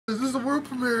is the world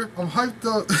premiere. I'm hyped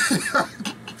up.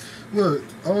 Look,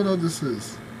 I don't know what this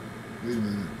is. Wait a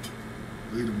minute.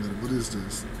 Wait a minute. What is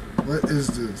this? What is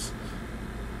this?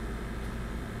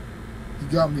 You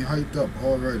got me hyped up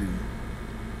already.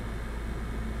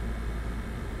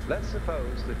 Let's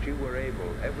suppose that you were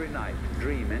able every night to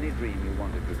dream any dream you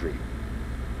wanted to dream.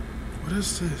 What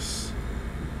is this?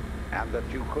 And that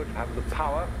you could have the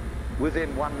power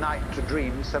within one night to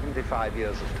dream 75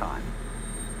 years of time.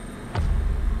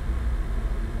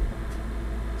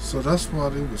 So that's why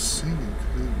they were singing.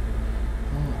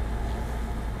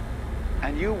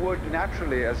 And you would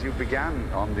naturally, as you began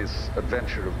on this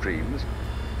adventure of dreams,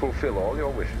 fulfill all your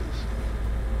wishes.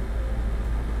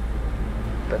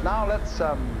 But now let's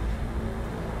have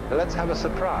a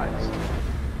surprise.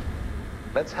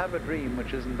 Let's have a dream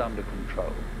which isn't under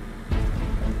control.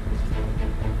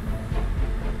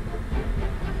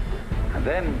 And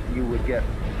then you would get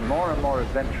more and more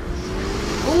adventurous.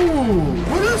 Ooh,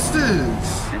 what is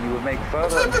this? And you would make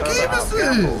further and further out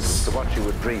gambles to what you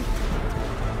would dream.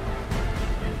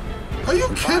 Are you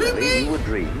and kidding finally, me? You would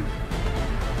dream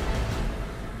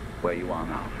where you are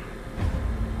now.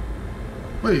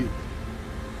 Wait.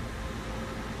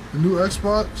 The new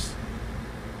Xbox?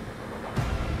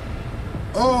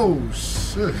 Oh,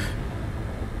 shit.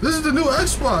 This is the new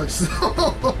Xbox.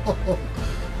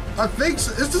 I think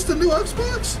so. Is this the new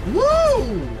Xbox? Whoa!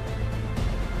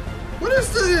 What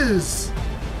is this?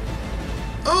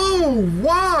 Oh,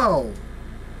 wow.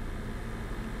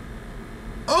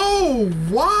 Oh,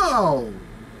 wow.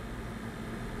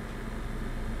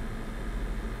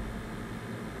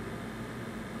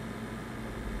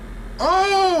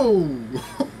 Oh!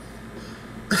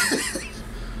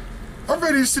 I'm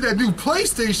ready to see that new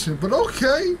PlayStation, but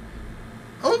okay.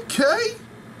 Okay.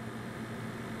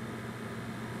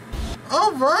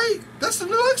 Alright. That's the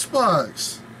new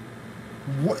Xbox.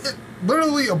 What?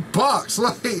 Literally a box.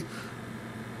 Like,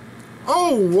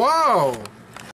 oh, wow.